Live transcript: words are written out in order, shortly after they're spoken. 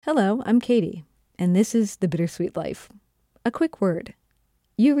Hello, I'm Katie, and this is The Bittersweet Life. A quick word.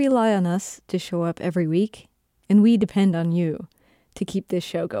 You rely on us to show up every week, and we depend on you to keep this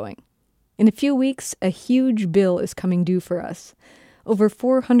show going. In a few weeks, a huge bill is coming due for us, over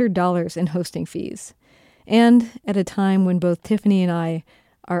 $400 in hosting fees, and at a time when both Tiffany and I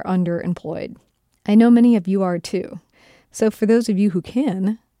are underemployed. I know many of you are too, so for those of you who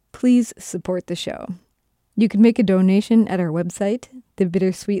can, please support the show. You can make a donation at our website,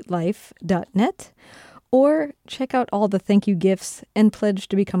 thebittersweetlife.net, or check out all the thank you gifts and pledge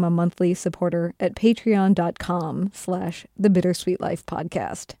to become a monthly supporter at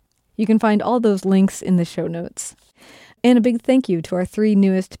patreon.com/thebittersweetlifepodcast. You can find all those links in the show notes. And a big thank you to our 3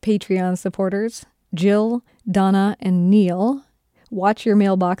 newest Patreon supporters, Jill, Donna, and Neil. Watch your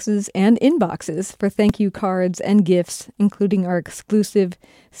mailboxes and inboxes for thank you cards and gifts, including our exclusive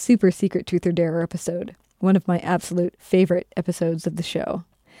super secret Truth or Dare episode, one of my absolute favorite episodes of the show.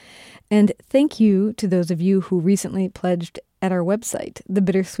 And thank you to those of you who recently pledged at our website,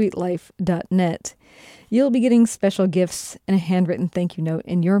 thebittersweetlife.net. You'll be getting special gifts and a handwritten thank you note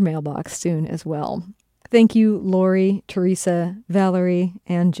in your mailbox soon as well. Thank you, Lori, Teresa, Valerie,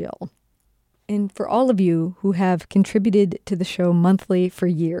 and Jill. And for all of you who have contributed to the show monthly for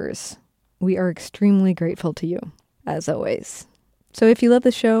years, we are extremely grateful to you, as always. So if you love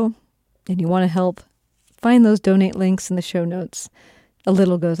the show and you want to help, find those donate links in the show notes. A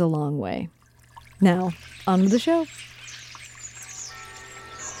little goes a long way. Now, on with the show.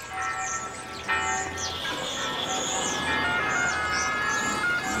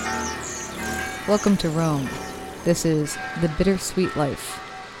 Welcome to Rome. This is The Bittersweet Life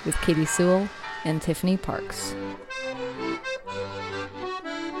with Katie Sewell and Tiffany Parks.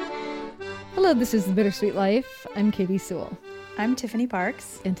 Hello, this is The Bittersweet Life. I'm Katie Sewell. I'm Tiffany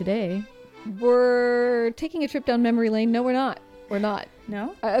Parks. And today, we're taking a trip down memory lane. No, we're not. We're not.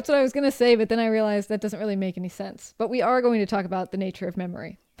 No? That's what I was going to say, but then I realized that doesn't really make any sense. But we are going to talk about the nature of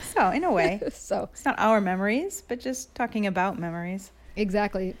memory. So, in a way. So it's not our memories, but just talking about memories.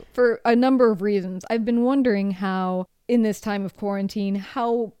 Exactly. For a number of reasons. I've been wondering how, in this time of quarantine,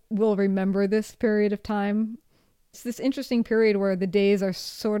 how we'll remember this period of time. It's this interesting period where the days are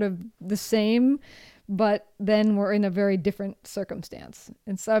sort of the same, but then we're in a very different circumstance.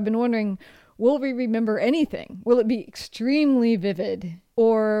 And so I've been wondering, will we remember anything? Will it be extremely vivid?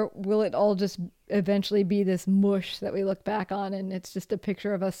 Or will it all just eventually be this mush that we look back on and it's just a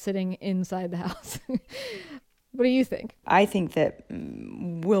picture of us sitting inside the house? What do you think? I think that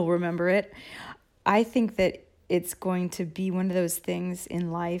we'll remember it. I think that it's going to be one of those things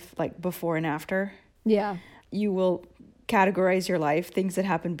in life, like before and after. Yeah. You will categorize your life, things that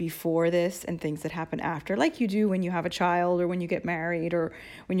happen before this and things that happen after, like you do when you have a child or when you get married or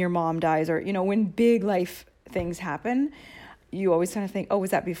when your mom dies or, when big life things happen, you always kind of think, oh,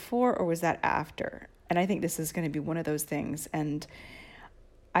 was that before or was that after? And I think this is going to be one of those things. And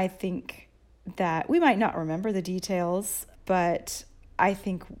I think that we might not remember the details, but I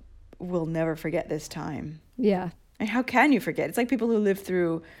think we'll never forget this time. Yeah. And how can you forget? It's like people who lived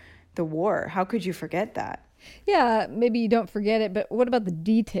through the war. How could you forget that? Yeah, maybe you don't forget it, but what about the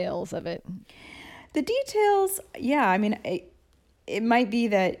details of it? The details, yeah, I mean, it might be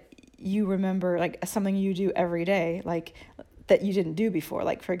that you remember like something you do every day, like that you didn't do before.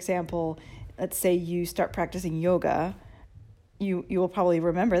 Like, for example, let's say you start practicing yoga, you will probably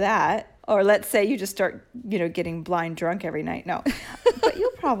remember that. Or let's say you just start, getting blind drunk every night. No, but you'll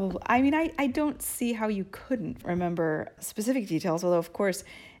probably, I don't see how you couldn't remember specific details, although of course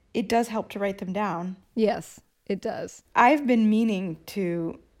it does help to write them down. Yes, it does. I've been meaning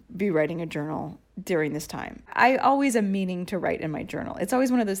to be writing a journal during this time. I always am meaning to write in my journal. It's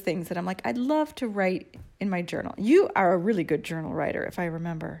always one of those things that I'm like, I'd love to write in my journal. You are a really good journal writer, if I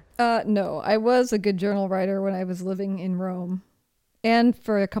remember. No, I was a good journal writer when I was living in Rome. And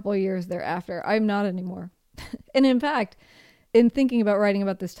for a couple of years thereafter. I'm not anymore. And in fact, in thinking about writing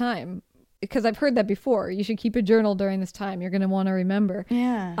about this time, because I've heard that before, you should keep a journal during this time. You're going to want to remember.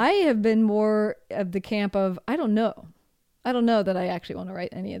 Yeah. I have been more of the camp of, I don't know. I don't know that I actually want to write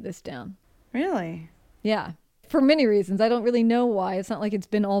any of this down. Really? Yeah. For many reasons. I don't really know why. It's not like it's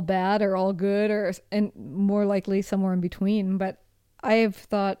been all bad or all good and more likely somewhere in between. But I have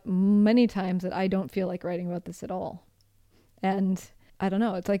thought many times that I don't feel like writing about this at all. And I don't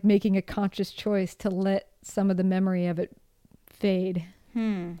know, it's like making a conscious choice to let some of the memory of it fade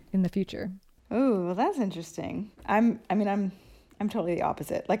in the future. Oh, well, that's interesting. I'm totally the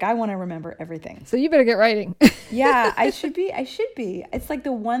opposite. Like, I want to remember everything. So you better get writing. Yeah, I should be. It's like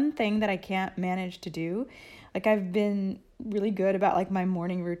the one thing that I can't manage to do. Like, I've been really good about like my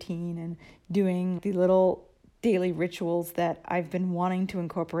morning routine and doing the little daily rituals that I've been wanting to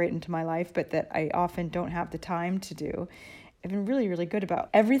incorporate into my life, but that I often don't have the time to do. I've been really, really good about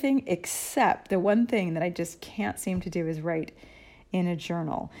everything except the one thing that I just can't seem to do is write in a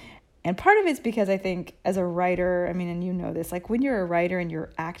journal. And part of it's because I think as a writer, I mean, and you know this, like when you're a writer and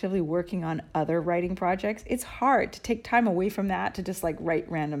you're actively working on other writing projects, it's hard to take time away from that to just like write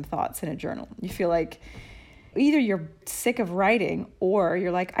random thoughts in a journal. You feel like either you're sick of writing or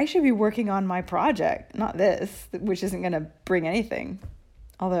you're like, I should be working on my project, not this, which isn't going to bring anything.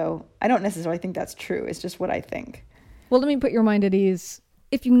 Although I don't necessarily think that's true. It's just what I think. Well, let me put your mind at ease.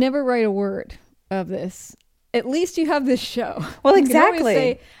 If you never write a word of this, at least you have this show. Well, You exactly. can always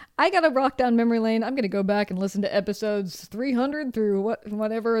say, I got to rock down memory lane. I'm going to go back and listen to episodes 300 through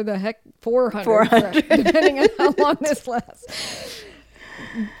whatever the heck, 400. Depending on how long this lasts.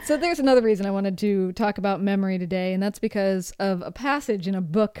 So there's another reason I wanted to talk about memory today, and that's because of a passage in a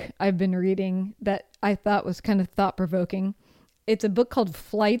book I've been reading that I thought was kind of thought-provoking. It's a book called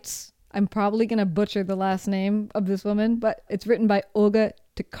Flights. I'm probably going to butcher the last name of this woman, but it's written by Olga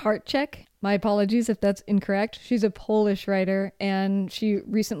Tokarczuk. My apologies if that's incorrect. She's a Polish writer, and she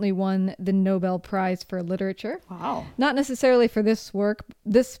recently won the Nobel Prize for Literature. Wow. Not necessarily for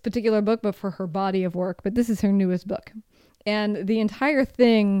this particular book, but for her body of work. But this is her newest book. And the entire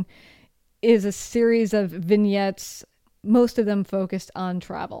thing is a series of vignettes, most of them focused on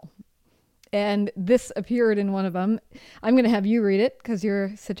travel. And this appeared in one of them. I'm going to have you read it because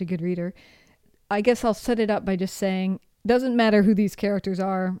you're such a good reader. I guess I'll set it up by just saying, doesn't matter who these characters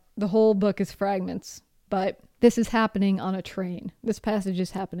are. The whole book is fragments, but this is happening on a train. This passage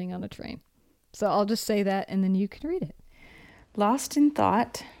is happening on a train. So I'll just say that and then you can read it. Lost in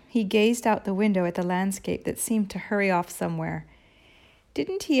thought, he gazed out the window at the landscape that seemed to hurry off somewhere.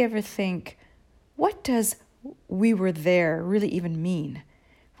 Didn't he ever think, what does "we were there" really even mean?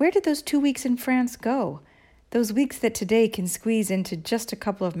 Where did those 2 weeks in France go? Those weeks that today can squeeze into just a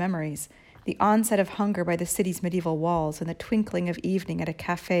couple of memories. The onset of hunger by the city's medieval walls and the twinkling of evening at a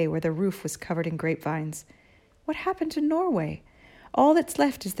cafe where the roof was covered in grapevines. What happened to Norway? All that's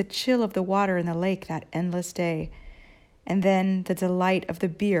left is the chill of the water in the lake that endless day. And then the delight of the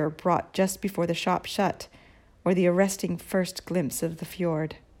beer brought just before the shop shut, or the arresting first glimpse of the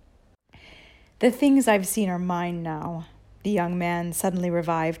fjord. The things I've seen are mine now, the young man, suddenly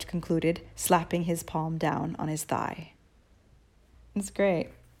revived, concluded, slapping his palm down on his thigh. It's great.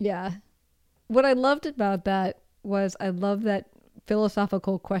 Yeah. What I loved about that was I love that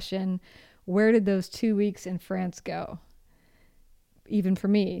philosophical question, where did those 2 weeks in France go? Even for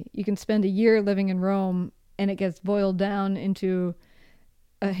me, you can spend a year living in Rome and it gets boiled down into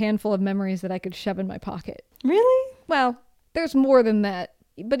a handful of memories that I could shove in my pocket. Really? Well, there's more than that.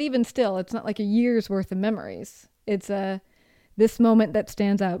 But even still, it's not like a year's worth of memories. It's this moment that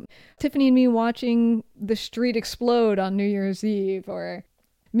stands out. Tiffany and me watching the street explode on New Year's Eve, or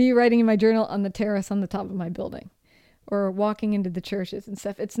me writing in my journal on the terrace on the top of my building, or walking into the churches and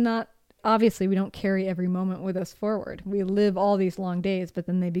stuff. It's not, obviously we don't carry every moment with us forward. We live all these long days, but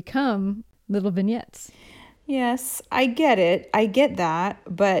then they become little vignettes. Yes, I get it. I get that,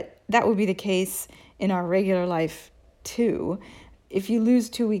 but that would be the case in our regular life too. If you lose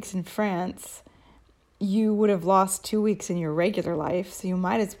 2 weeks in France, you would have lost 2 weeks in your regular life, so you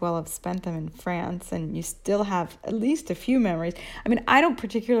might as well have spent them in France, and you still have at least a few memories. I mean, I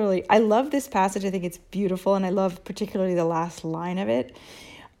love this passage. I think it's beautiful, and I love particularly the last line of it,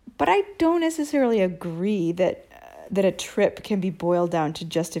 but I don't necessarily agree that a trip can be boiled down to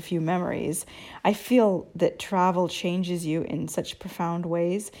just a few memories. I feel that travel changes you in such profound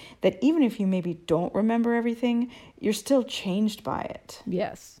ways that even if you maybe don't remember everything, you're still changed by it.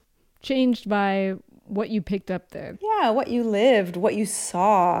 Yes. Changed by what you picked up there. Yeah, what you lived, what you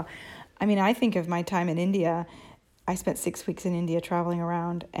saw. I mean, I think of my time in India. I spent 6 weeks in India traveling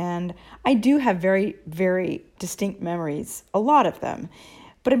around, and I do have very, very distinct memories, a lot of them.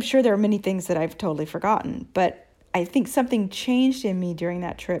 But I'm sure there are many things that I've totally forgotten. But I think something changed in me during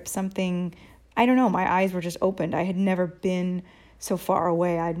that trip. Something, I don't know, my eyes were just opened. I had never been so far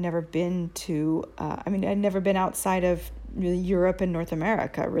away. I'd never been to, I'd never been outside of really Europe and North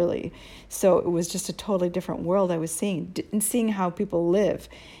America, really. So it was just a totally different world I was seeing, and seeing how people live.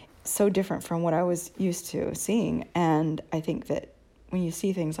 So different from what I was used to seeing. And I think that when you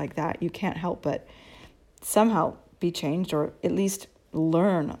see things like that, you can't help but somehow be changed, or at least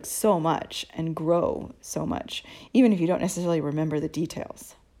learn so much and grow so much, even if you don't necessarily remember the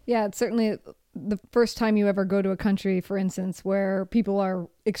details. Yeah, it's certainly the first time you ever go to a country, for instance, where people are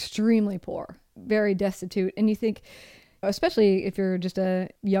extremely poor, very destitute, and you think, especially if you're just a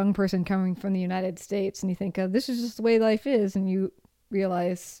young person coming from the United States, and you think, this is just the way life is, and you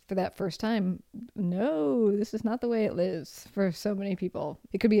realize for that first time, no, this is not the way it lives for so many people.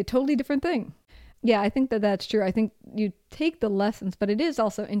 It could be a totally different thing. Yeah, I think that that's true. I think you take the lessons, but it is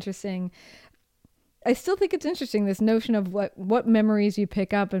also interesting. I still think it's interesting, this notion of what memories you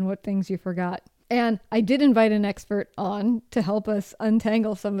pick up and what things you forgot. And I did invite an expert on to help us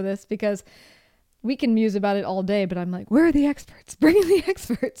untangle some of this, because we can muse about it all day, but I'm like, where are the experts? Bring in the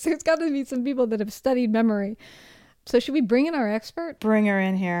experts. There's got to be some people that have studied memory. So should we bring in our expert? Bring her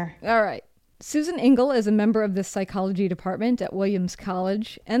in here. All right. Susan Engel is a member of the psychology department at Williams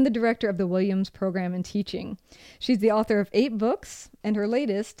College and the director of the Williams Program in Teaching. She's the author of 8 books, and her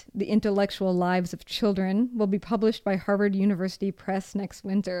latest, The Intellectual Lives of Children, will be published by Harvard University Press next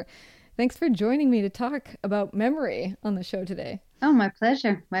winter. Thanks for joining me to talk about memory on the show today. Oh, my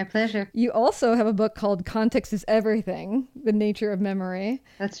pleasure. My pleasure. You also have a book called Context is Everything, The Nature of Memory.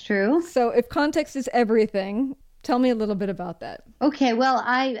 That's true. So if context is everything, tell me a little bit about that. Okay, well,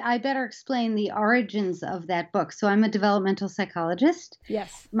 I better explain the origins of that book. So I'm a developmental psychologist.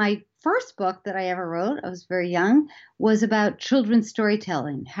 Yes. My first book that I ever wrote, I was very young, was about children's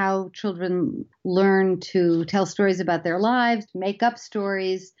storytelling, how children learn to tell stories about their lives, make up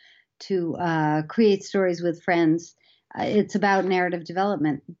stories, to create stories with friends. It's about narrative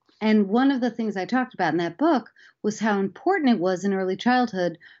development. And one of the things I talked about in that book was how important it was in early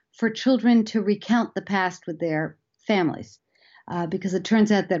childhood for children to recount the past with their families, because it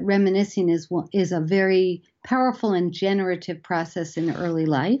turns out that reminiscing is a very powerful and generative process in early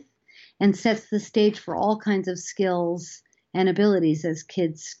life and sets the stage for all kinds of skills and abilities as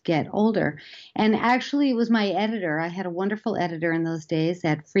kids get older. And actually, it was my editor. I had a wonderful editor in those days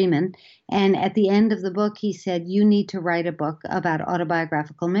at Freeman. And at the end of the book, he said, you need to write a book about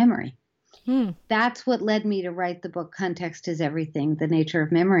autobiographical memory. That's what led me to write the book, Context is Everything, The Nature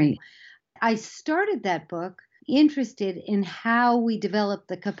of Memory. I started that book interested in how we develop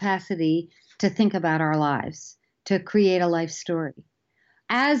the capacity to think about our lives, to create a life story.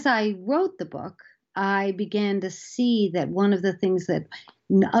 As I wrote the book, I began to see that one of the things that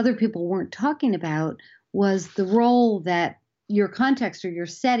other people weren't talking about was the role that your context or your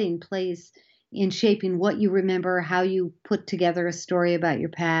setting plays in shaping what you remember, how you put together a story about your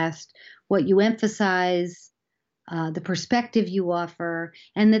past, what you emphasize, the perspective you offer,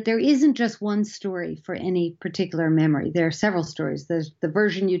 and that there isn't just one story for any particular memory. There are several stories. There's the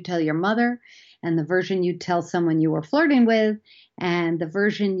version you tell your mother, and the version you tell someone you were flirting with, and the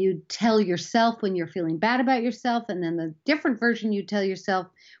version you tell yourself when you're feeling bad about yourself, and then the different version you tell yourself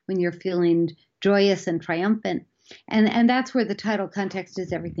when you're feeling joyous and triumphant. And that's where the title Context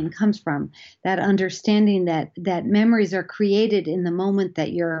is Everything comes from, that understanding that memories are created in the moment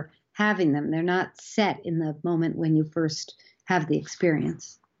that you're having them. They're not set in the moment when you first have the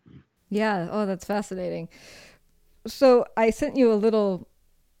experience. Yeah. Oh, that's fascinating. So I sent you a little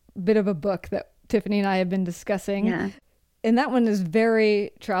bit of a book that Tiffany and I have been discussing. Yeah. And that one is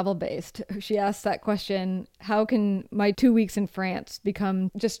very travel based. She asked that question, how can my 2 weeks in France become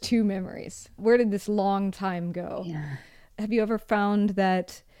just 2 memories? Where did this long time go? Yeah. Have you ever found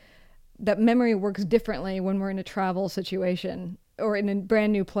that memory works differently when we're in a travel situation or in a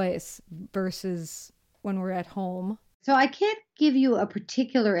brand new place versus when we're at home? So I can't give you a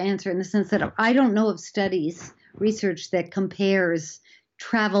particular answer in the sense that I don't know of studies, research that compares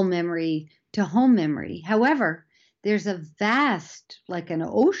travel memory to home memory. However, there's a vast, like an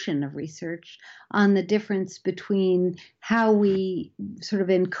ocean of research on the difference between how we sort of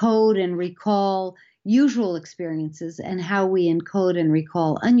encode and recall usual experiences and how we encode and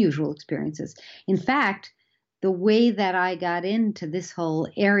recall unusual experiences. In fact, the way that I got into this whole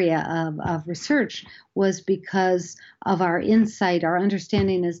area of research was because of our insight, our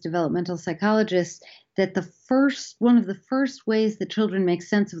understanding as developmental psychologists, that one of the first ways that children make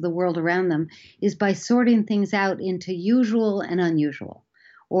sense of the world around them is by sorting things out into usual and unusual,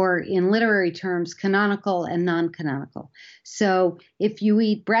 or in literary terms, canonical and non-canonical. So if you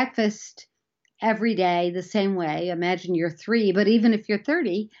eat breakfast every day the same way, imagine you're 3, but even if you're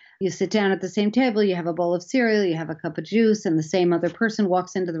 30, you sit down at the same table, you have a bowl of cereal, you have a cup of juice, and the same other person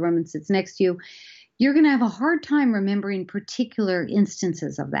walks into the room and sits next to you, you're going to have a hard time remembering particular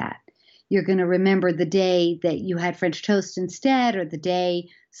instances of that. You're going to remember the day that you had French toast instead, or the day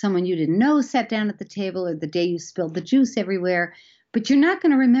someone you didn't know sat down at the table, or the day you spilled the juice everywhere. But you're not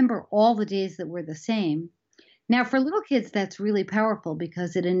going to remember all the days that were the same. Now, for little kids, that's really powerful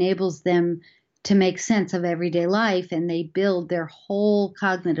because it enables them to make sense of everyday life, and they build their whole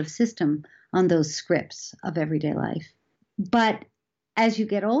cognitive system on those scripts of everyday life. But as you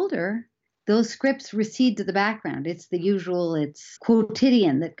get older, those scripts recede to the background. It's the usual, it's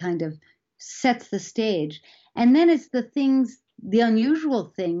quotidian that kind of sets the stage. And then it's the things the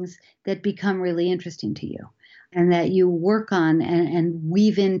unusual things that become really interesting to you and that you work on and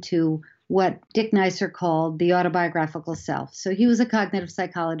weave into what Dick Neisser called the autobiographical self. So he was a cognitive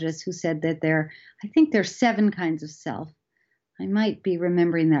psychologist who said that I think there's 7 kinds of self. I might be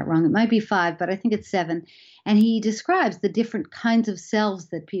remembering that wrong. It might be 5, but I think it's 7. And he describes the different kinds of selves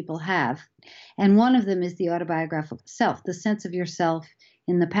that people have. And one of them is the autobiographical self, the sense of yourself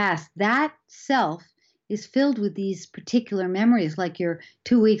in the past. That self is filled with these particular memories, like your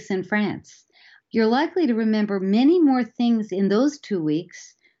 2 weeks in France. You're likely to remember many more things in those 2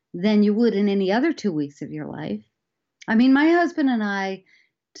 weeks than you would in any other 2 weeks of your life. I mean, my husband and I,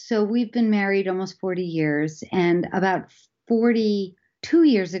 so we've been married almost 40 years, and about 42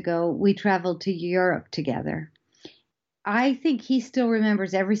 years ago, we traveled to Europe together. I think he still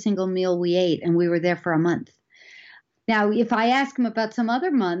remembers every single meal we ate, and we were there for a month. Now, if I ask him about some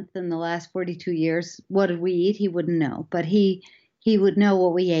other month in the last 42 years, what did we eat? He wouldn't know, but he would know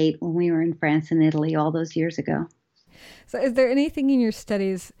what we ate when we were in France and Italy all those years ago. So is there anything in your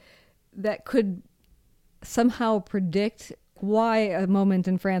studies that could somehow predict why a moment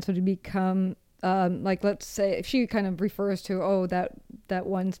in France would become, like, let's say, if she kind of refers to, that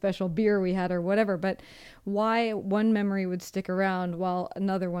one special beer we had or whatever, but why one memory would stick around while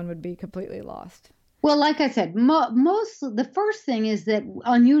another one would be completely lost? Well, like I said, the first thing is that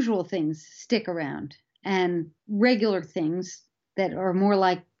unusual things stick around, and regular things that are more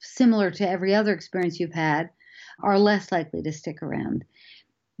like similar to every other experience you've had are less likely to stick around.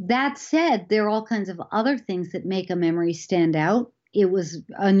 That said, there are all kinds of other things that make a memory stand out. It was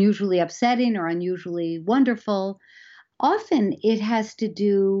unusually upsetting or unusually wonderful. Often it has to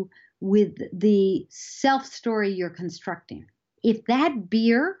do with the self-story you're constructing. If that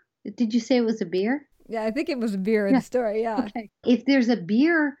beer, did you say it was a beer? Yeah, I think it was a beer in the story, yeah. Okay. If there's a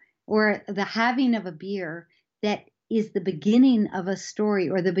beer or the having of a beer that is the beginning of a story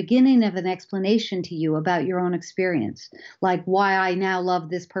or the beginning of an explanation to you about your own experience, like why I now love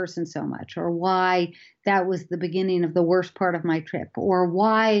this person so much, or why that was the beginning of the worst part of my trip, or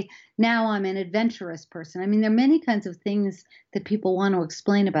why now I'm an adventurous person. I mean, there are many kinds of things that people want to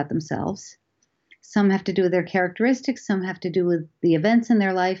explain about themselves. Some have to do with their characteristics, some have to do with the events in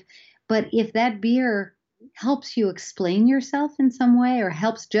their life. But if that beer helps you explain yourself in some way or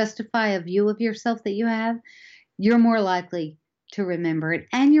helps justify a view of yourself that you have, you're more likely to remember it,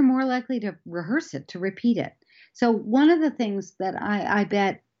 and you're more likely to rehearse it, to repeat it. So one of the things that I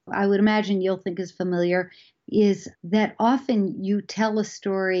bet, I would imagine you'll think is familiar, is that often you tell a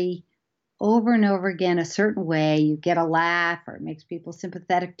story over and over again a certain way. You get a laugh, or it makes people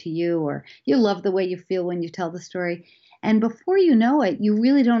sympathetic to you, or you love the way you feel when you tell the story. And before you know it, you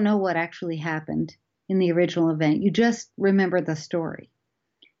really don't know what actually happened in the original event. You just remember the story.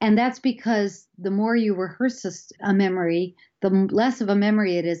 And that's because the more you rehearse a memory, the less of a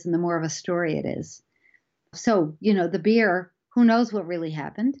memory it is and the more of a story it is. So, the beer, who knows what really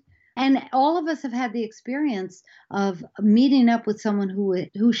happened? And all of us have had the experience of meeting up with someone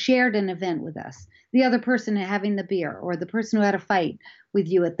who shared an event with us. The other person having the beer, or the person who had a fight with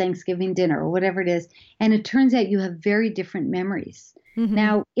you at Thanksgiving dinner, or whatever it is. And it turns out you have very different memories. Mm-hmm.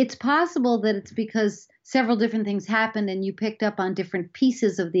 Now, it's possible that it's because several different things happened and you picked up on different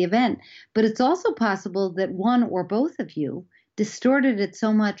pieces of the event. But it's also possible that one or both of you distorted it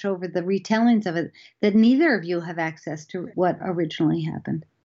so much over the retellings of it that neither of you have access to what originally happened.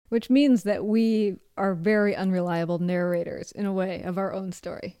 Which means that we are very unreliable narrators, in a way, of our own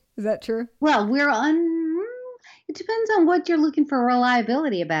story. Is that true? Well, it depends on what you're looking for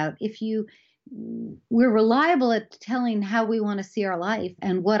reliability about. We're reliable at telling how we want to see our life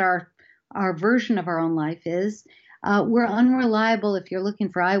and what our version of our own life is. We're unreliable if you're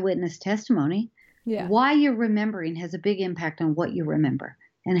looking for eyewitness testimony. Yeah. Why you're remembering has a big impact on what you remember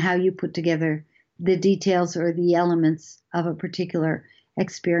and how you put together the details or the elements of a particular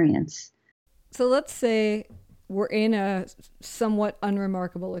experience. So let's say we're in a somewhat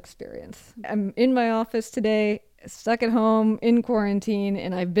unremarkable experience. I'm in my office today, stuck at home in quarantine,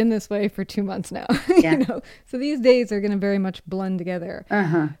 and I've been this way for 2 months now. Yeah. So these days are going to very much blend together.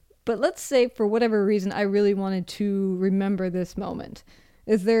 Uh-huh. But let's say for whatever reason I really wanted to remember this moment.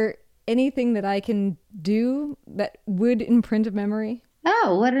 Is there anything that I can do that would imprint a memory?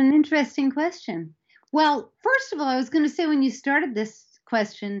 Oh, what an interesting question. Well, first of all, I was going to say when you started this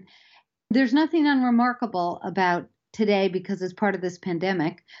question, there's nothing unremarkable about today because it's part of this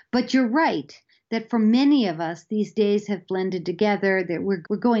pandemic. But you're right that for many of us, these days have blended together, that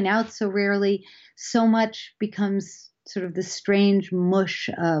we're going out so rarely, so much becomes sort of the strange mush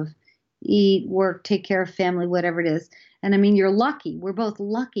of eat, work, take care of family, whatever it is. And I mean, you're lucky. We're both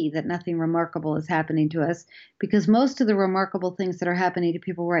lucky that nothing remarkable is happening to us, because most of the remarkable things that are happening to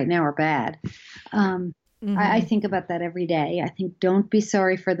people right now are bad. I think about that every day. I think, don't be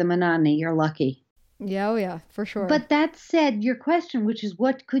sorry for the monotony. You're lucky. Yeah, oh yeah, for sure. But that said, your question, which is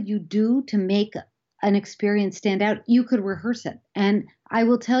what could you do to make an experience stand out? You could rehearse it. And I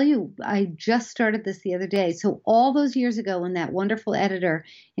will tell you, I just started this the other day. So all those years ago, when that wonderful editor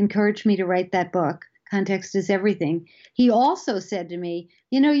encouraged me to write that book, Context is Everything, he also said to me,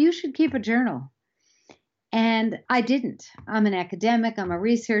 you should keep a journal. And I didn't. I'm an academic. I'm a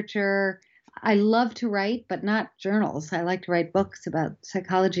researcher. I love to write, but not journals. I like to write books about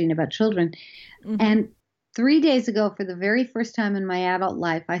psychology and about children. And 3 days ago, for the very first time in my adult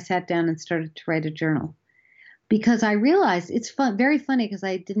life, I sat down and started to write a journal, because I realized it's very funny, because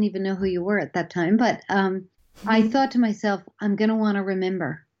I didn't even know who you were at that time. But I thought to myself, I'm going to want to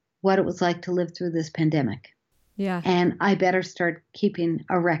remember what it was like to live through this pandemic. Yeah. And I better start keeping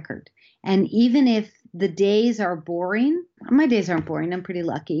a record. And even if the days are boring, my days aren't boring, I'm pretty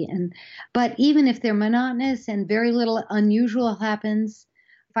lucky. But even if they're monotonous and very little unusual happens,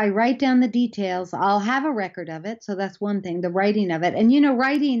 if I write down the details, I'll have a record of it. So that's one thing, the writing of it. And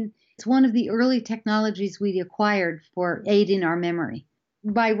writing, it's one of the early technologies we acquired for aiding our memory.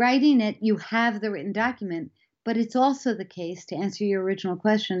 By writing it, you have the written document, but it's also the case, to answer your original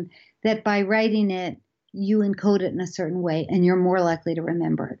question, that by writing it, you encode it in a certain way and you're more likely to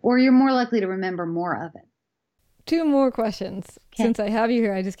remember it, or you're more likely to remember more of it. 2 more questions. Okay. Since I have you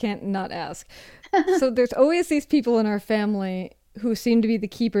here, I just can't not ask. So there's always these people in our family who seem to be the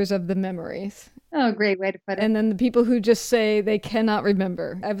keepers of the memories. Oh, great way to put it. And then the people who just say they cannot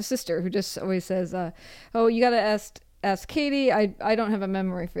remember. I have a sister who just always says, you got to ask Katie. I don't have a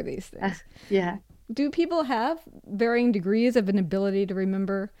memory for these things. Yeah. Do people have varying degrees of an ability to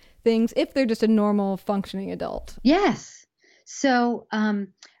remember things if they're just a normal functioning adult? Yes. So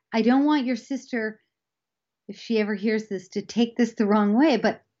I don't want your sister, if she ever hears this, to take this the wrong way,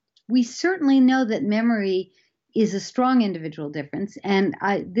 but we certainly know that memory is a strong individual difference. And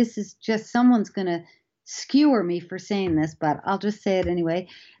this is just, someone's going to skewer me for saying this, but I'll just say it anyway.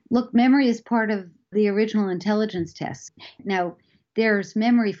 Look, memory is part of the original intelligence test. Now, there's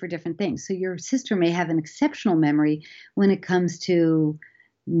memory for different things. So your sister may have an exceptional memory when it comes to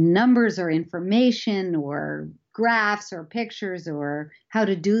numbers or information or graphs or pictures or how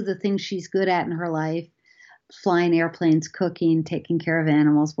to do the things she's good at in her life, flying airplanes, cooking, taking care of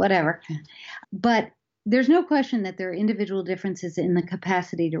animals, whatever. But there's no question that there are individual differences in the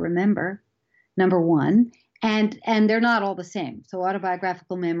capacity to remember, number one. And they're not all the same. So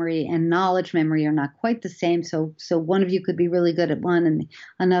autobiographical memory and knowledge memory are not quite the same. So one of you could be really good at one and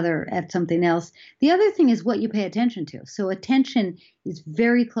another at something else. The other thing is what you pay attention to. So attention is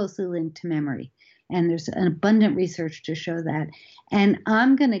very closely linked to memory. And there's an abundant research to show that. And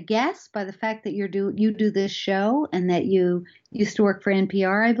I'm going to guess, by the fact that you do this show and that you used to work for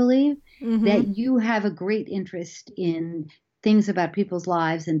NPR, I believe, that you have a great interest in things about people's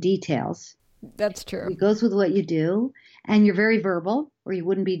lives and details. That's true. It goes with what you do, and you're very verbal, or you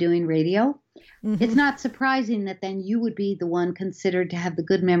wouldn't be doing radio. It's not surprising that then you would be the one considered to have the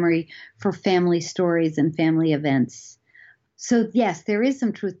good memory for family stories and family events. So yes, there is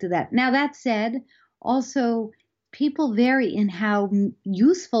some truth to that. Now, that said, also people vary in how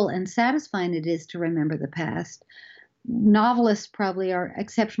useful and satisfying it is to remember the past. Novelists probably are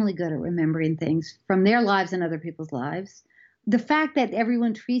exceptionally good at remembering things from their lives and other people's lives. The fact that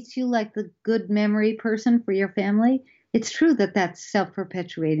everyone treats you like the good memory person for your family, it's true that that's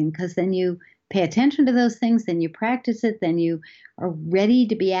self-perpetuating, because then you pay attention to those things, then you practice it, then you are ready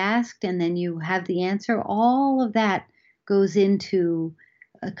to be asked, and then you have the answer. All of that goes into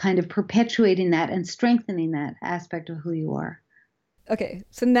a kind of perpetuating that and strengthening that aspect of who you are. Okay,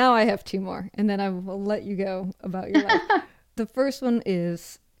 so now I have 2 more, and then I will let you go about your life. The first one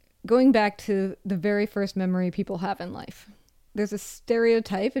is going back to the very first memory people have in life. There's a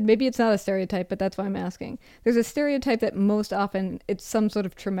stereotype, and maybe it's not a stereotype, but that's why I'm asking. There's a stereotype that most often it's some sort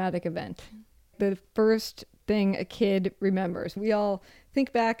of traumatic event. The first thing a kid remembers. We all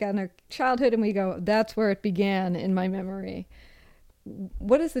think back on our childhood and we go, that's where it began in my memory.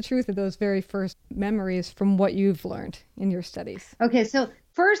 What is the truth of those very first memories from what you've learned in your studies? Okay, so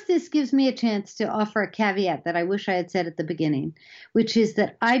first, this gives me a chance to offer a caveat that I wish I had said at the beginning, which is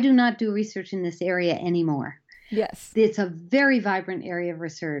that I do not do research in this area anymore. Yes. It's a very vibrant area of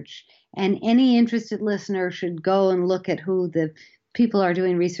research, and any interested listener should go and look at who the people are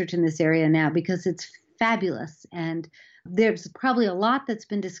doing research in this area now, because it's fabulous. And there's probably a lot that's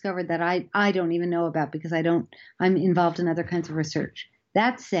been discovered that I don't even know about, because I'm involved in other kinds of research.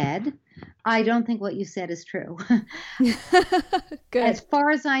 That said, I don't think what you said is true. Good. As far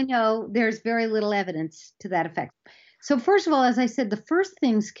as I know, there's very little evidence to that effect. So, first of all, as I said, the first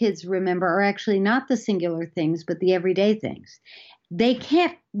things kids remember are actually not the singular things, but the everyday things. They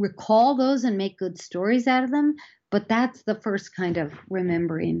can't recall those and make good stories out of them, but that's the first kind of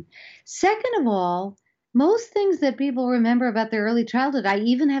remembering. Second of all, most things that people remember about their early childhood, I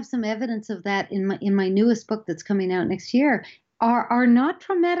even have some evidence of that in my newest book that's coming out next year, are not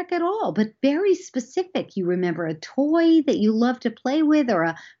traumatic at all, but very specific. You remember a toy that you love to play with, or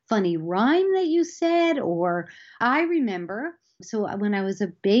a funny rhyme that you said, or I remember. So when I was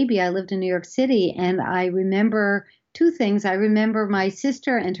a baby, I lived in New York City, and I remember two things. I remember my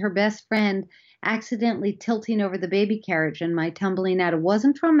sister and her best friend accidentally tilting over the baby carriage and my tumbling out. It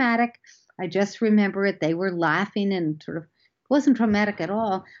wasn't traumatic. I just remember it. They were laughing and sort of wasn't traumatic at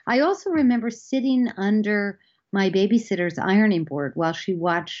all. I also remember sitting under my babysitter's ironing board while she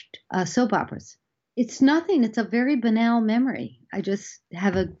watched soap operas. It's nothing. It's a very banal memory. I just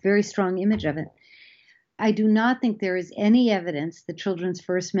have a very strong image of it. I do not think there is any evidence that children's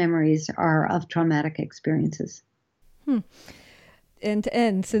first memories are of traumatic experiences. End to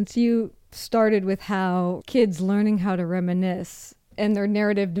end, since you started with how kids learning how to reminisce and their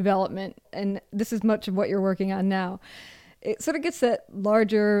narrative development, and this is much of what you're working on now, it sort of gets that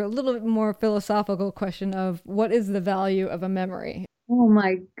larger, a little bit more philosophical question of what is the value of a memory? Oh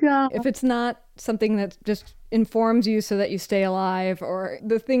my God. If it's not something that just informs you so that you stay alive, or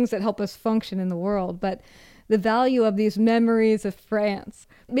the things that help us function in the world, but the value of these memories of France.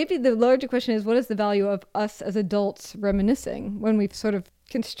 Maybe the larger question is, what is the value of us as adults reminiscing when we've sort of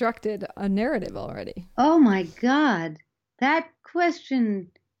constructed a narrative already? Oh my God. That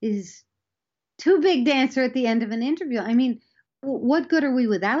question is too big to answer at the end of an interview. I mean, what good are we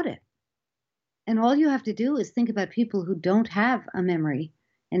without it? And all you have to do is think about people who don't have a memory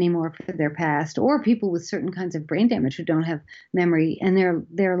anymore for their past, or people with certain kinds of brain damage who don't have memory, and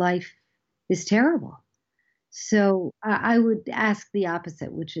their life is terrible. So I would ask the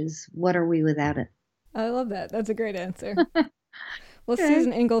opposite, which is, what are we without it? I love that. That's a great answer. Well, Okay.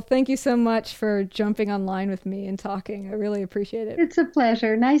 Susan Engel, thank you so much for jumping online with me and talking. I really appreciate it. It's a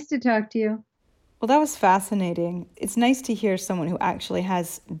pleasure. Nice to talk to you. Well, that was fascinating. It's nice to hear someone who actually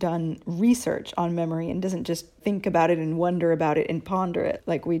has done research on memory and doesn't just think about it and wonder about it and ponder it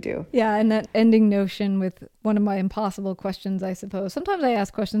like we do. Yeah, and that ending notion with one of my impossible questions, I suppose. Sometimes I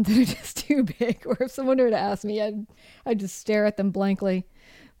ask questions that are just too big, or if someone were to ask me, I'd just stare at them blankly.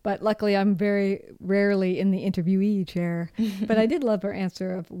 But luckily, I'm very rarely in the interviewee chair. But I did love her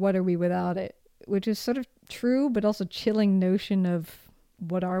answer of what are we without it, which is sort of true, but also chilling notion of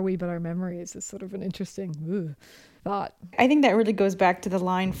what are we but our memories is sort of an interesting thought. I think that really goes back to the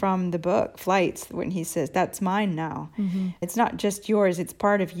line from the book, Flights, when he says, that's mine now. Mm-hmm. It's not just yours, it's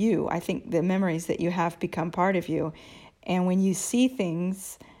part of you. I think the memories that you have become part of you. And when you see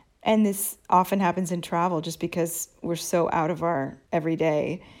things, and this often happens in travel just because we're so out of our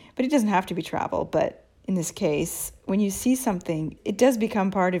everyday, but it doesn't have to be travel. But in this case, when you see something, it does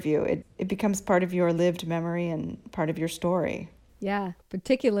become part of you. It becomes part of your lived memory and part of your story. Yeah,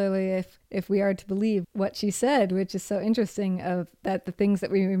 particularly if we are to believe what she said, which is so interesting, of that the things that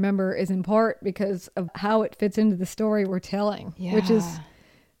we remember is in part because of how it fits into the story we're telling, which is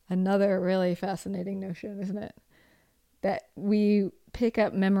another really fascinating notion, isn't it? That we pick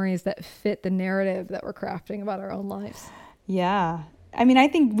up memories that fit the narrative that we're crafting about our own lives. Yeah. I mean, I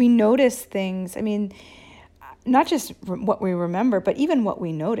think we notice things. I mean, not just what we remember, but even what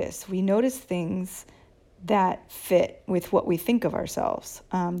we notice. We notice things that fit with what we think of ourselves.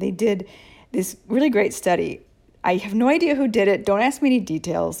 They did this really great study. I have no idea who did it. Don't ask me any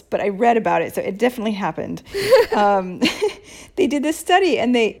details, but I read about it, so it definitely happened. They did this study,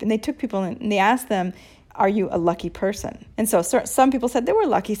 and they took people and they asked them, are you a lucky person? And so some people said they were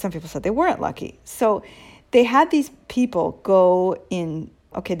lucky, some people said they weren't lucky. So they had these people go in,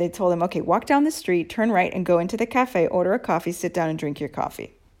 they told them, walk down the street, turn right, and go into the cafe, order a coffee, sit down and drink your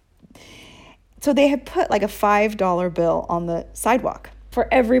coffee. So they had put like a $5 bill on the sidewalk for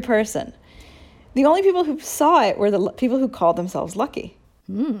every person. The only people who saw it were the people who called themselves lucky.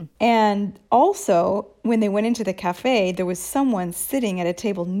 And also, when they went into the cafe, there was someone sitting at a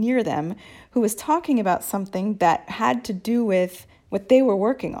table near them who was talking about something that had to do with what they were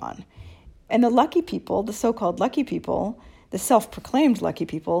working on. And the lucky people, the so-called lucky people, the self-proclaimed lucky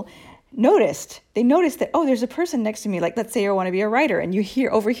people, They noticed that, there's a person next to me, like let's say you want to be a writer, and you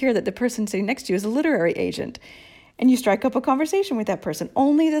overhear that the person sitting next to you is a literary agent, and you strike up a conversation with that person.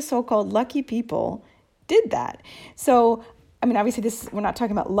 Only the so-called lucky people did that. So, I mean, obviously we're not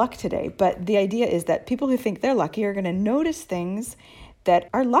talking about luck today, but the idea is that people who think they're lucky are going to notice things that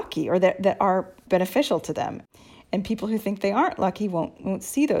are lucky or that are beneficial to them. And people who think they aren't lucky won't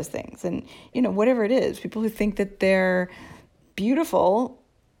see those things. And, whatever it is, people who think that they're beautiful,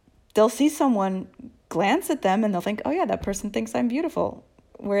 they'll see someone glance at them and they'll think, oh yeah, that person thinks I'm beautiful.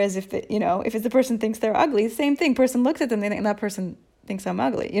 Whereas if it's the person thinks they're ugly, same thing. Person looks at them, they think that person thinks I'm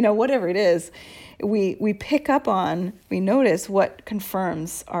ugly. Whatever it is, we pick up on, we notice what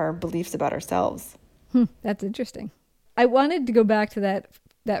confirms our beliefs about ourselves. That's interesting. I wanted to go back to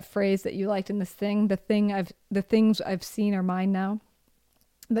that phrase that you liked in this thing, the things I've seen are mine now,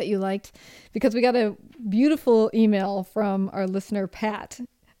 that you liked, because we got a beautiful email from our listener, Pat.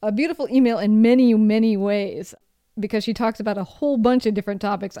 A beautiful email in many, many ways, because she talks about a whole bunch of different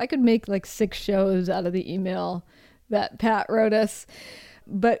topics. I could make like 6 shows out of the email that Pat wrote us.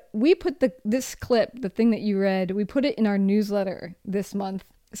 But we put this clip, the thing that you read, we put it in our newsletter this month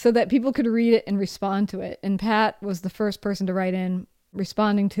so that people could read it and respond to it. And Pat was the first person to write in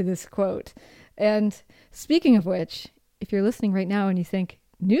responding to this quote. And speaking of which, if you're listening right now and you think,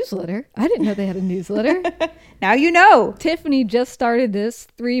 newsletter? I didn't know they had a newsletter. Now you know. Tiffany just started this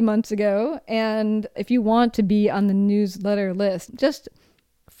 3 months ago. And if you want to be on the newsletter list, just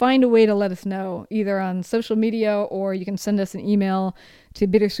find a way to let us know, either on social media or you can send us an email to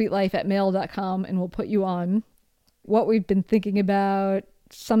bittersweetlife@mail.com and we'll put you on. What we've been thinking about,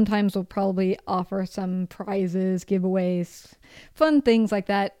 sometimes we'll probably offer some prizes, giveaways, fun things like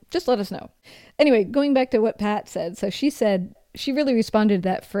that. Just let us know. Anyway, going back to what Pat said. So she said, she really responded to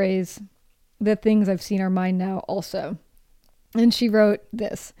that phrase, the things I've seen are mine now also. And she wrote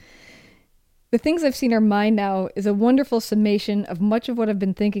this: the things I've seen are mine now is a wonderful summation of much of what I've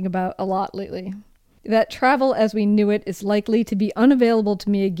been thinking about a lot lately. That travel as we knew it is likely to be unavailable to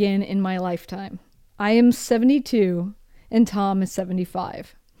me again in my lifetime. I am 72 and Tom is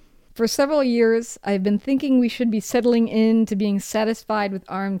 75. For several years, I've been thinking we should be settling into being satisfied with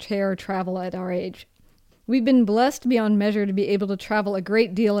armchair travel at our age. We've been blessed beyond measure to be able to travel a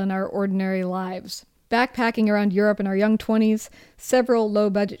great deal in our ordinary lives. Backpacking around Europe in our young 20s, several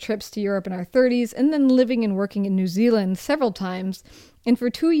low-budget trips to Europe in our 30s, and then living and working in New Zealand several times, and for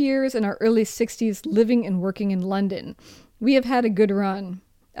 2 years in our early 60s living and working in London. We have had a good run.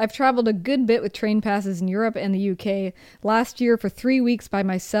 I've traveled a good bit with train passes in Europe and the UK, last year for 3 weeks by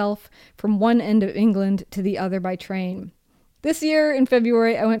myself, from one end of England to the other by train. This year, in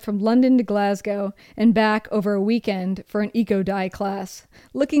February, I went from London to Glasgow and back over a weekend for an eco-dye class,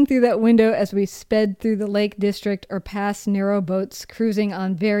 looking through that window as we sped through the Lake District or past narrow boats cruising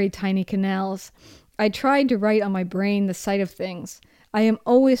on very tiny canals. I tried to write on my brain the sight of things. I am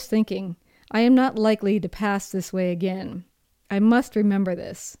always thinking, I am not likely to pass this way again. I must remember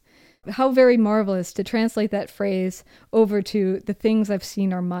this. How very marvelous to translate that phrase over to the things I've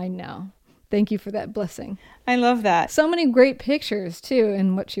seen are mine now. Thank you for that blessing. I love that. So many great pictures, too,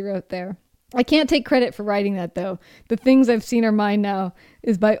 in what she wrote there. I can't take credit for writing that, though. The things I've seen are mine now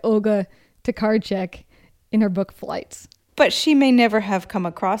is by Olga Tokarczuk in her book Flights. But she may never have come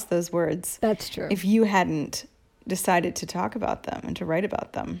across those words. That's true. If you hadn't decided to talk about them and to write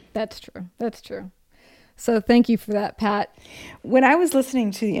about them. That's true. That's true. So thank you for that, Pat. When I was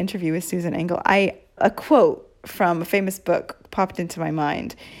listening to the interview with Susan Engel, a quote from a famous book popped into my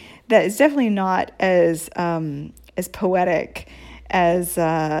mind that is definitely not as poetic as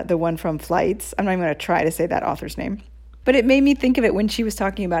the one from Flights. I'm not even going to try to say that author's name. But it made me think of it when she was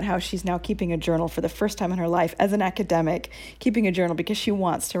talking about how she's now keeping a journal for the first time in her life as an academic, keeping a journal because she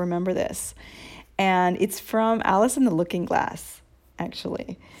wants to remember this. And it's from Alice in the Looking Glass,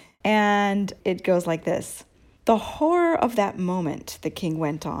 actually. And it goes like this. The horror of that moment, the king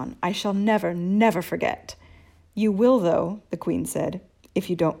went on, I shall never, never forget. You will, though, the queen said, if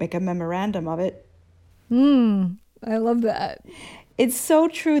you don't make a memorandum of it. I love that. It's so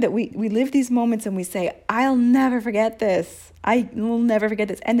true that we live these moments and we say, I'll never forget this. I will never forget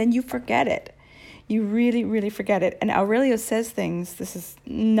this. And then you forget it. You really, really forget it. And Aurelio says things, this is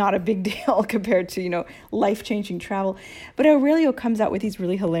not a big deal compared to, life-changing travel. But Aurelio comes out with these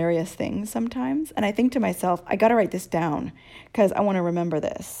really hilarious things sometimes. And I think to myself, I got to write this down because I want to remember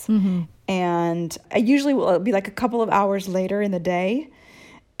this. Mm-hmm. And I usually will be like a couple of hours later in the day.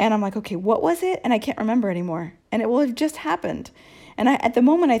 And I'm like, okay, what was it? And I can't remember anymore. And it will have just happened. And at the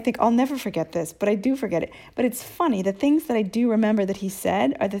moment, I think I'll never forget this, but I do forget it. But it's funny. The things that I do remember that he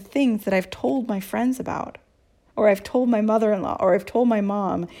said are the things that I've told my friends about, or I've told my mother-in-law, or I've told my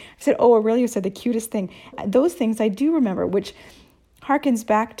mom. I said, oh, Aurelio said the cutest thing. Those things I do remember, which harkens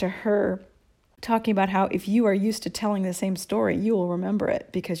back to her talking about how if you are used to telling the same story, you will remember it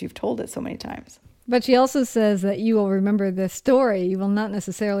because you've told it so many times. But she also says that you will remember the story. You will not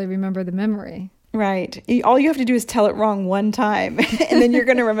necessarily remember the memory. Right. All you have to do is tell it wrong one time, and then you're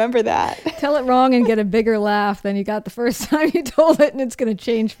going to remember that. Tell it wrong and get a bigger laugh than you got the first time you told it, and it's going to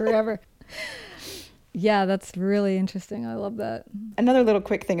change forever. Yeah, that's really interesting. I love that. Another little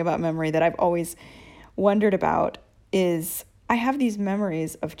quick thing about memory that I've always wondered about is I have these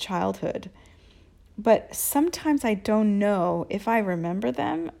memories of childhood, but sometimes I don't know if I remember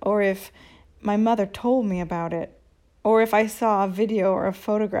them or if my mother told me about it or if I saw a video or a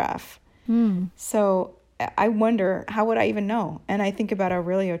photograph. So I wonder, how would I even know? And I think about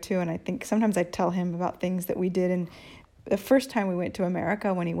Aurelio too, and I think sometimes I tell him about things that we did. And the first time we went to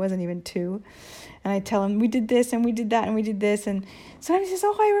America when he wasn't even 2, and I tell him, we did this and we did that and we did this. And sometimes he says,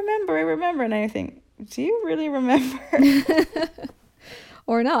 oh, I remember. And I think, do you really remember?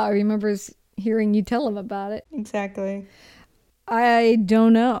 Or not. I remember hearing you tell him about it. Exactly. I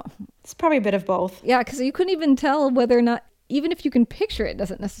don't know. It's probably a bit of both. Yeah, because you couldn't even tell whether or not, even if you can picture it,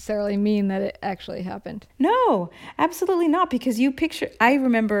 doesn't necessarily mean that it actually happened. No, absolutely not. Because I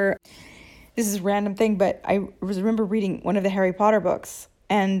remember, this is a random thing, but I remember reading one of the Harry Potter books,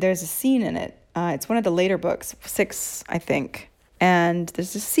 and there's a scene in it. It's one of the later books, 6, I think. And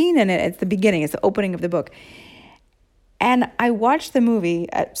there's a scene in it at the beginning. It's the opening of the book. And I watched the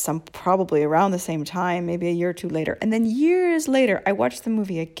movie at probably around the same time, maybe a year or 2 later. And then years later, I watched the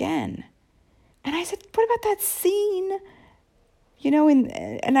movie again. And I said, what about that scene?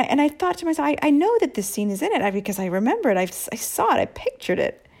 And I thought to myself, I know that this scene is in it because I remember it. I saw it. I pictured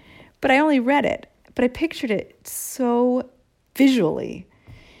it. But I only read it. But I pictured it so visually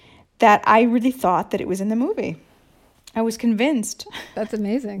that I really thought that it was in the movie. I was convinced. That's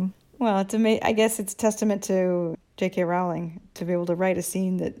amazing. Well, I guess it's a testament to J.K. Rowling to be able to write a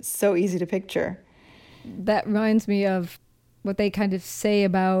scene that's so easy to picture. That reminds me of what they kind of say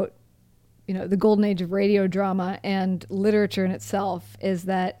about, the golden age of radio drama and literature in itself, is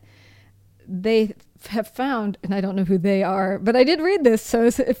that they have found, and I don't know who they are, but I did read this, so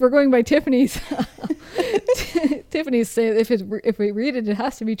if we're going by Tiffany's, Tiffany's say if we read it, it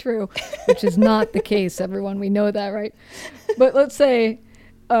has to be true, which is not the case, everyone. We know that, right? But let's say,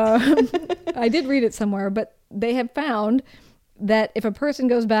 I did read it somewhere, but they have found that if a person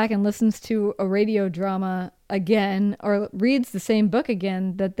goes back and listens to a radio drama again or reads the same book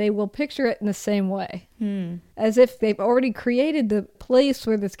again, that they will picture it in the same way. As if they've already created the place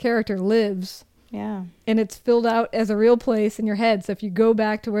where this character lives. Yeah. And it's filled out as a real place in your head. So if you go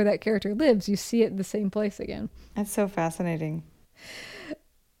back to where that character lives, you see it in the same place again. That's so fascinating.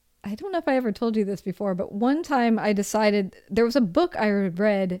 I don't know if I ever told you this before, but one time I decided, there was a book I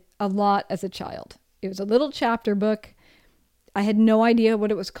read a lot as a child. It was a little chapter book. I had no idea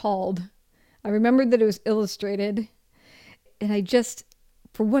what it was called. I remembered that it was illustrated. And I just,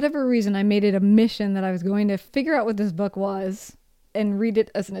 for whatever reason, I made it a mission that I was going to figure out what this book was and read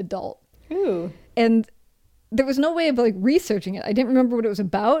it as an adult. Ooh. And there was no way of researching it. I didn't remember what it was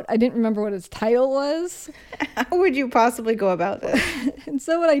about. I didn't remember what its title was. How would you possibly go about this? And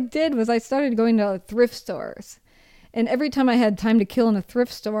so what I did was I started going to thrift stores. And every time I had time to kill in a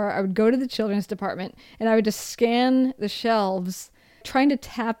thrift store, I would go to the children's department and I would just scan the shelves, trying to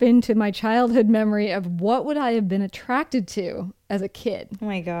tap into my childhood memory of what would I have been attracted to as a kid. Oh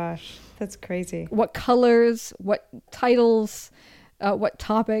my gosh, that's crazy. What colors, what titles, what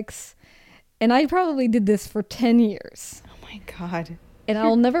topics. And I probably did this for 10 years. Oh my God. And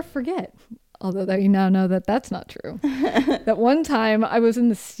I'll never forget, although you now know that that's not true, that one time I was in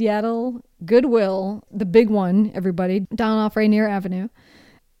the Seattle Goodwill, the big one, everybody, down off Rainier Avenue.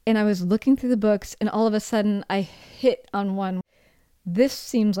 And I was looking through the books and all of a sudden I hit on one. This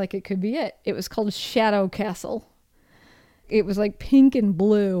seems like it could be it. It was called Shadow Castle. It was pink and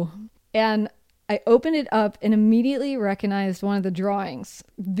blue. And I opened it up and immediately recognized one of the drawings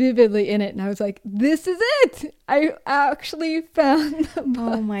vividly in it. And I was like, this is it. I actually found the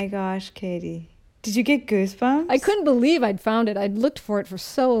book. Oh my gosh, Katie. Did you get goosebumps? I couldn't believe I'd found it. I'd looked for it for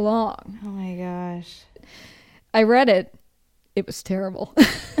so long. Oh my gosh. I read it. It was terrible.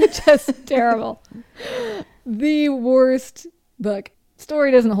 Just terrible. The worst book.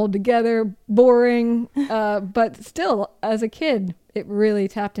 Story doesn't hold together. Boring. But still, as a kid, it really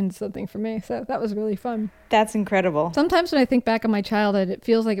tapped into something for me. So that was really fun. That's incredible. Sometimes when I think back on my childhood, it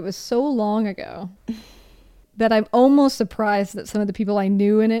feels like it was so long ago that I'm almost surprised that some of the people I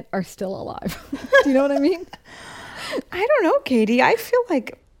knew in it are still alive. Do you know what I mean? I don't know, Katie. I feel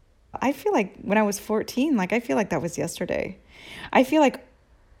like when I was 14, I feel like that was yesterday. I feel like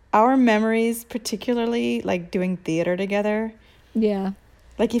our memories, particularly doing theater together. Yeah.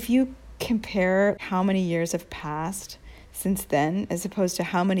 If you compare how many years have passed since then, as opposed to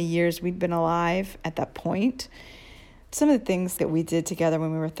how many years we'd been alive at that point, some of the things that we did together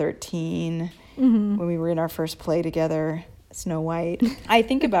when we were 13, when we were in our first play together, Snow White. I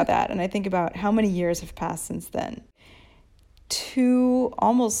think about that, and I think about how many years have passed since then.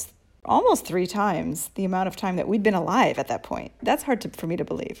 Almost 3 times the amount of time that we'd been alive at that point. That's hard for me to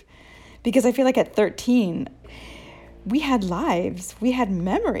believe, because I feel like at 13, we had lives, we had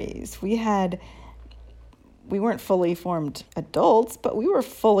memories, we weren't fully formed adults, but we were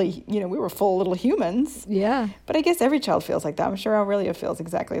we were full little humans. Yeah. But I guess every child feels like that. I'm sure Aurelio feels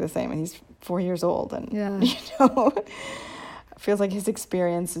exactly the same, and he's 4 years old, and feels like his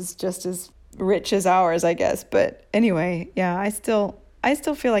experience is just as rich as ours, I guess. But anyway, yeah, I still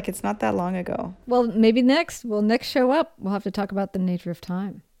feel like it's not that long ago. Well, maybe next show up, we'll have to talk about the nature of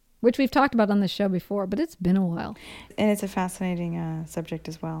time, which we've talked about on this show before, but it's been a while. And it's a fascinating subject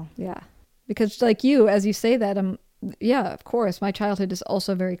as well. Yeah. Because like you, as you say that, yeah, of course, my childhood is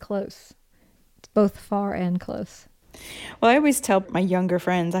also very close. It's both far and close. Well, I always tell my younger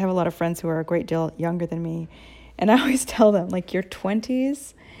friends, I have a lot of friends who are a great deal younger than me, and I always tell them, like, your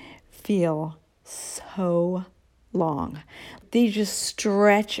 20s feel so long. They just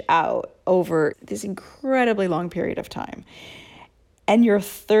stretch out over this incredibly long period of time. And your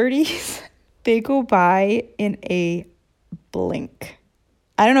 30s, they go by in a blink.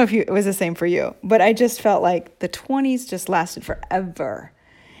 I don't know if it was the same for you, but I just felt like the 20s just lasted forever.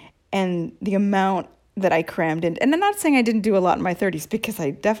 And the amount that I crammed in, and I'm not saying I didn't do a lot in my 30s, because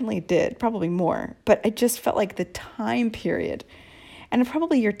I definitely did, probably more, but I just felt like the time period, and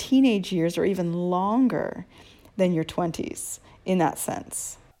probably your teenage years are even longer than your 20s in that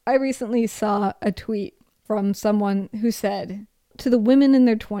sense. I recently saw a tweet from someone who said, to the women in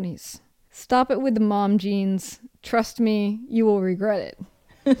their 20s, stop it with the mom jeans. Trust me, you will regret it.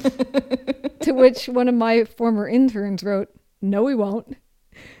 To which one of my former interns wrote, no, we won't.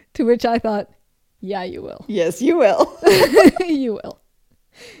 To which I thought, yeah, you will. Yes, you will. You will.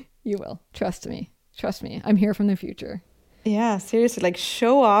 You will. Trust me. Trust me. I'm here from the future. Yeah, seriously, like,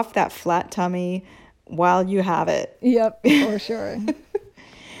 show off that flat tummy while you have it. Yep, for sure.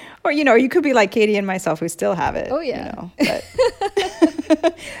 Or, you could be like Katie and myself who still have it. Oh, yeah.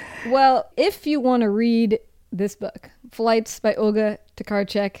 But. Well, if you want to read this book, Flights by Olga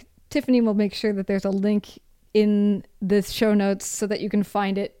Tokarczuk, Tiffany will make sure that there's a link in the show notes so that you can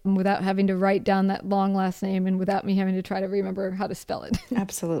find it without having to write down that long last name and without me having to try to remember how to spell it.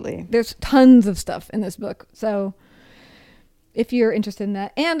 Absolutely. There's tons of stuff in this book. So if you're interested in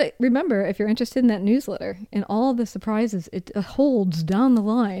that, and remember, if you're interested in that newsletter and all the surprises it holds down the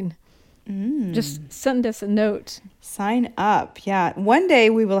line, just send us a note. Sign up. Yeah. One day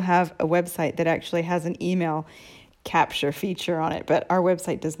we will have a website that actually has an email capture feature on it, but our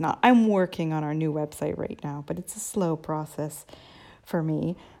website does not. I'm working on our new website right now, but it's a slow process for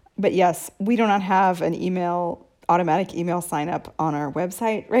me. But yes, we do not have an automatic email sign up on our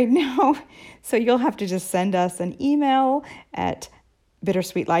website right now. So you'll have to just send us an email at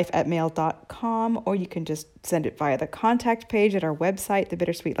bittersweetlife@mail.com, or you can just send it via the contact page at our website,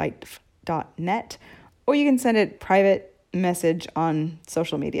 thebittersweetlife.net, or you can send it private message on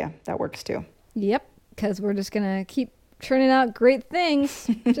social media. That works too. Yep. Because we're just going to keep churning out great things,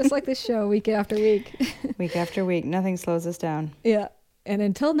 just like this show, week after week. Week after week. Nothing slows us down. Yeah. And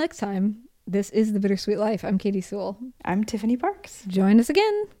until next time, this is The Bittersweet Life. I'm Katie Sewell. I'm Tiffany Parks. Join us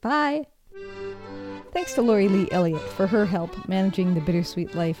again. Bye. Thanks to Lori Lee Elliott for her help managing The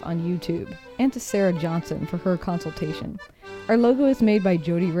Bittersweet Life on YouTube, and to Sarah Johnson for her consultation. Our logo is made by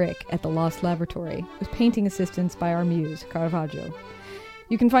Jody Rick at the Lost Laboratory, with painting assistance by our muse, Caravaggio.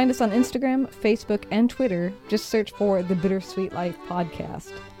 You can find us on Instagram, Facebook, and Twitter. Just search for The Bittersweet Life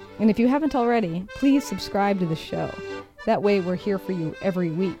Podcast. And if you haven't already, please subscribe to the show. That way we're here for you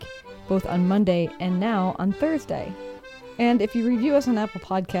every week, both on Monday and now on Thursday. And if you review us on Apple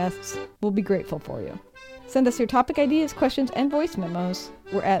Podcasts, we'll be grateful for you. Send us your topic ideas, questions, and voice memos.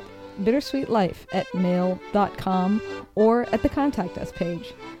 We're at bittersweetlife@mail.com or at the Contact Us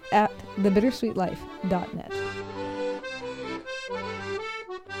page at thebittersweetlife.net.